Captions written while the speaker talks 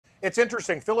it's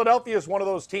interesting. Philadelphia is one of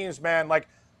those teams, man, like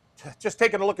just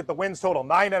taking a look at the wins total,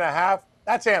 9.5,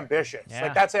 that's ambitious. Yeah.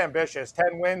 Like that's ambitious.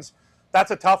 10 wins,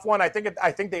 that's a tough one. I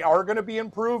think they are going to be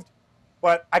improved,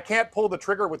 but I can't pull the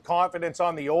trigger with confidence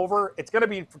on the over. It's going to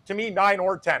be, to me, 9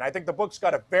 or 10. I think the book's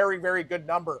got a very, very good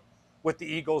number with the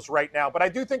Eagles right now, but I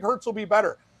do think Hurts will be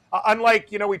better. Unlike,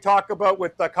 we talk about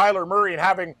with Kyler Murray and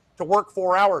having to work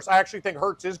 4 hours, I actually think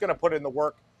Hurts is going to put in the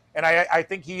work, and I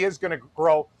think he is going to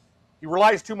grow. He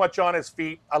relies too much on his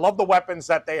feet. I love the weapons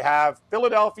that they have.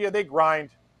 Philadelphia, they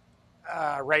grind.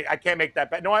 Right, I can't make that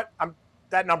bet. You know what?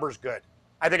 That number's good.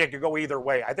 I think it could go either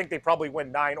way. I think they probably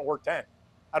win 9 or 10.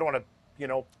 I don't want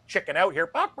to, chicken out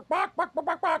here. What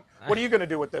are you going to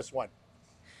do with this one?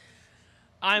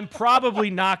 I'm probably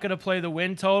not going to play the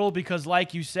win total because,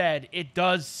 like you said, it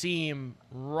does seem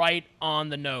right on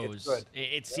the nose.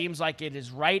 It seems like it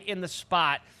is right in the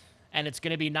spot, and it's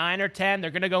going to be 9 or 10. They're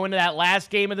going to go into that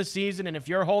last game of the season, and if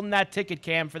you're holding that ticket,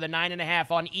 Cam, for the 9.5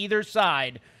 on either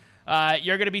side,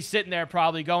 you're going to be sitting there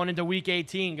probably going into Week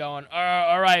 18 going,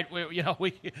 all right,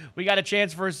 we got a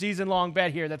chance for a season-long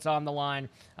bet here that's on the line.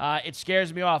 It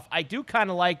scares me off. I do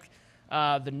kind of like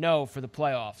the no for the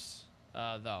playoffs,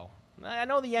 though. I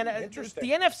know the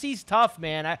NFC's tough,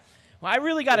 man. I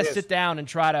really got to sit down and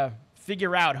try to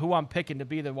figure out who I'm picking to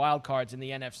be the wild cards in the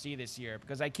NFC this year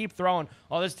because I keep throwing,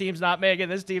 this team's not making it,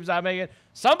 this team's not making it.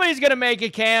 Somebody's going to make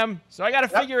it, Cam, so I got to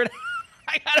figure it out.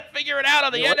 I got to figure it out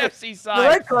on the NFC side.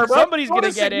 Right, Carver. Somebody's going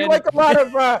to get in. You like a lot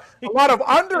of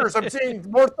unders. I'm seeing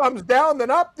more thumbs down than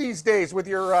up these days with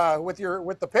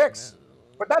the picks.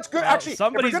 But that's good. Well, actually, if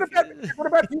we're going to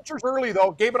bet futures early, though,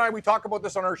 Gabe and I, we talk about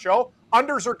this on our show.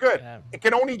 Unders are good. Yeah. It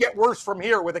can only get worse from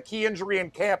here with a key injury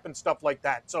in camp and stuff like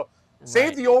that. So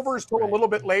save the overs till a little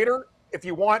bit later if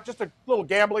you want. Just a little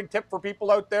gambling tip for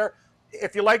people out there.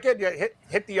 If you like it, you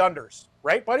hit the unders.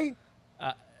 Right, buddy?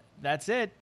 That's it.